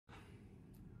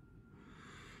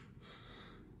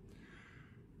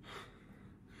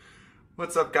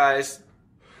What's up, guys?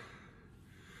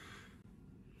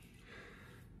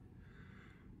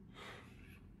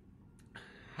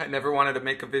 I never wanted to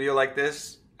make a video like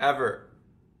this, ever.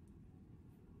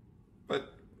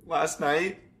 But last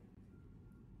night,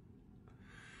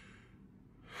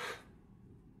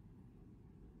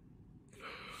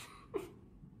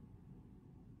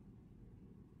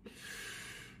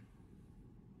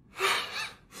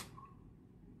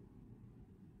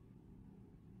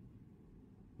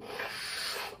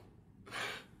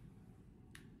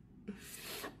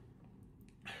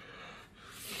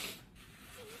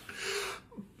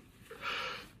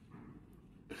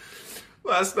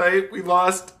 we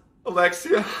lost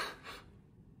Alexia.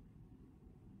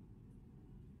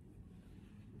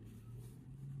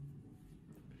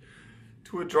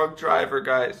 To a drunk driver,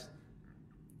 guys.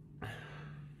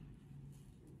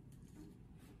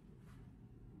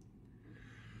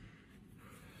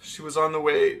 She was on the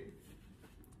way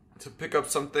to pick up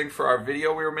something for our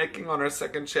video we were making on our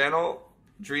second channel,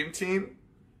 Dream Team.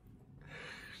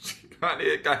 She got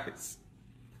it, guys.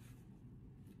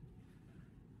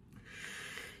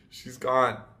 She's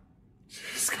gone.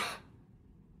 She's gone.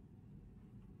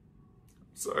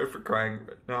 I'm sorry for crying,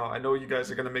 but no, I know you guys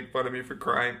are gonna make fun of me for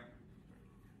crying.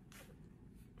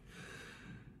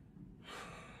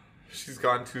 She's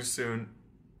gone too soon.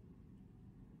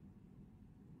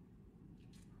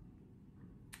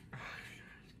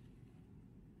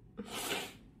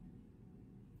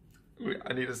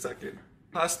 I need a second.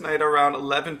 Last night around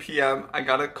 11 p.m., I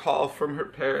got a call from her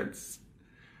parents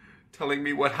telling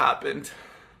me what happened.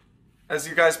 As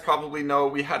you guys probably know,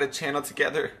 we had a channel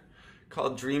together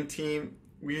called Dream Team.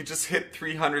 We just hit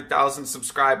 300,000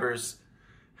 subscribers.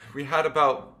 We had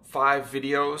about 5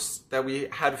 videos that we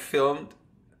had filmed.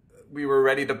 We were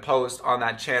ready to post on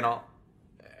that channel.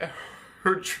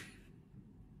 Her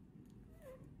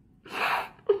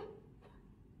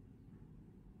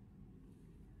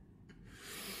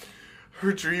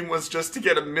dream was just to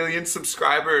get 1 million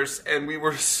subscribers, and we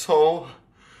were so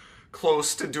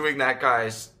close to doing that,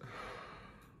 guys.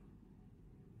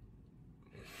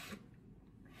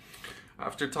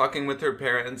 After talking with her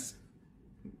parents,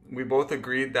 we both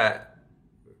agreed that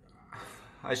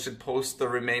I should post the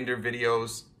remainder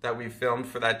videos that we filmed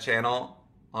for that channel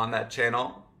on that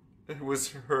channel. It was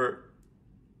her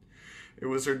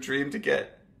dream to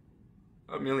get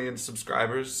 1 million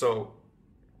subscribers, so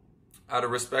out of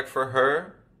respect for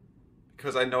her,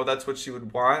 because I know that's what she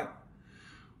would want,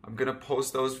 I'm gonna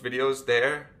post those videos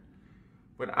there.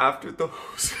 But after those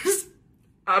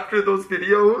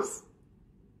videos,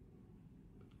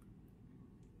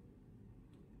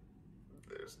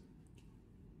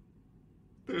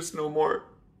 there's no more.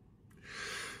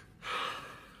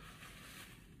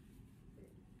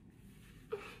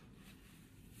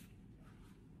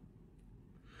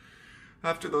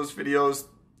 After those videos,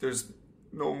 there's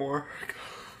no more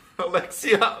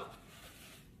Alexia.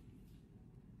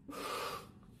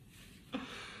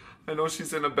 I know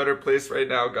she's in a better place right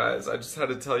now, guys. I just had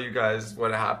to tell you guys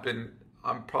what happened.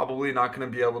 I'm probably not going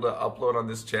to be able to upload on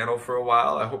this channel for a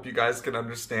while. I hope you guys can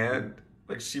understand.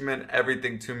 Like, she meant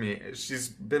everything to me. She's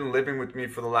been living with me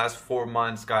for the last 4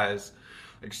 months, guys.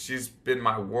 Like, she's been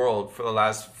my world for the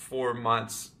last 4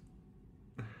 months.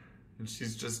 And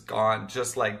she's just gone,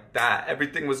 just like that.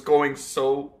 Everything was going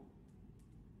so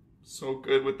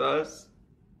good with us.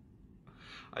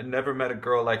 I never met a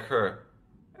girl like her.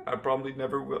 I probably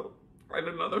never will find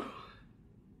another one.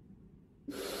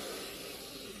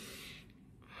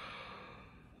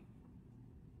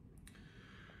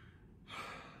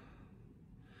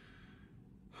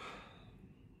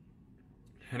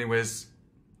 Anyways,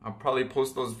 I'll probably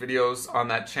post those videos on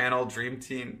that channel, Dream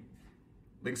Team.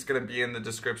 Link's gonna be in the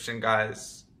description,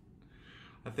 guys.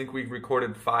 I think we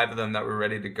recorded 5 of them that were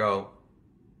ready to go.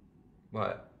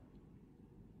 But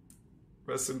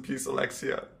rest in peace,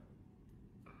 Alexia.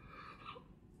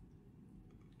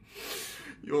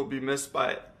 You will be missed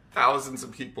by thousands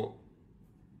of people.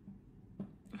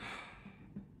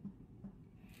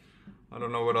 I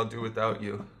don't know what I'll do without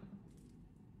you.